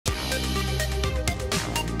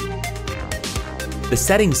The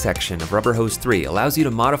Settings section of Rubberhose 3 allows you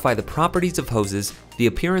to modify the properties of hoses, the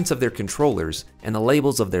appearance of their controllers, and the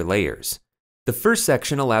labels of their layers. The first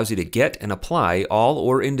section allows you to get and apply all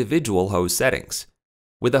or individual hose settings.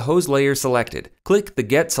 With a hose layer selected, click the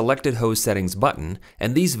Get Selected Hose Settings button,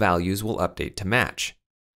 and these values will update to match.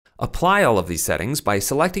 Apply all of these settings by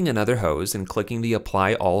selecting another hose and clicking the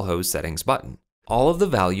Apply All Hose Settings button. All of the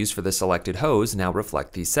values for the selected hose now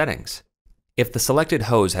reflect these settings. If the selected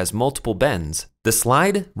hose has multiple bends, the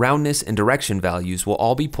slide, roundness, and direction values will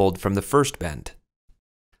all be pulled from the first bend.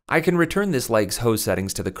 I can return this leg's hose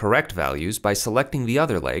settings to the correct values by selecting the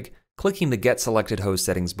other leg, clicking the Get Selected Hose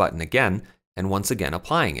Settings button again, and once again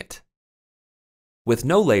applying it. With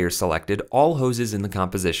no layer selected, all hoses in the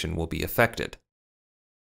composition will be affected.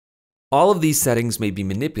 All of these settings may be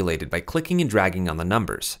manipulated by clicking and dragging on the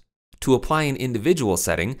numbers. To apply an individual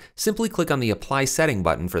setting, simply click on the Apply Setting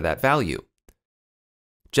button for that value.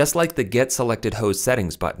 Just like the Get Selected Hose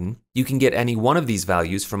Settings button, you can get any one of these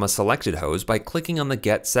values from a selected hose by clicking on the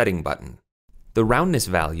Get Setting button. The roundness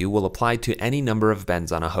value will apply to any number of bends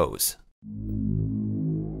on a hose.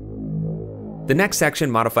 The next section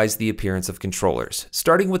modifies the appearance of controllers,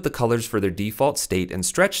 starting with the colors for their default state and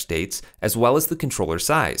stretch states, as well as the controller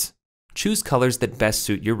size. Choose colors that best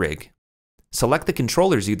suit your rig, select the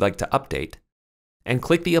controllers you'd like to update, and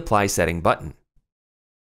click the Apply Setting button.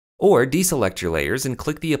 Or deselect your layers and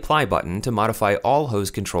click the Apply button to modify all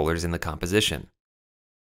hose controllers in the composition.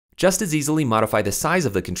 Just as easily modify the size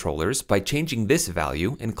of the controllers by changing this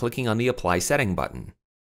value and clicking on the Apply Setting button.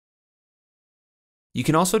 You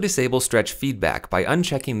can also disable stretch feedback by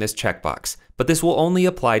unchecking this checkbox, but this will only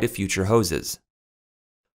apply to future hoses.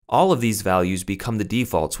 All of these values become the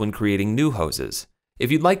defaults when creating new hoses.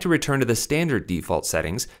 If you'd like to return to the standard default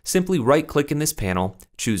settings, simply right-click in this panel,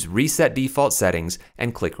 choose Reset Default Settings,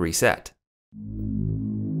 and click Reset.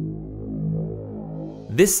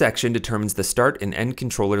 This section determines the start and end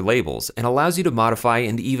controller labels and allows you to modify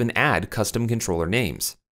and even add custom controller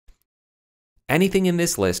names. Anything in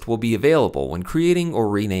this list will be available when creating or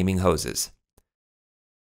renaming hoses.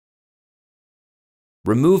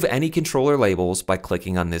 Remove any controller labels by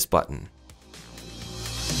clicking on this button.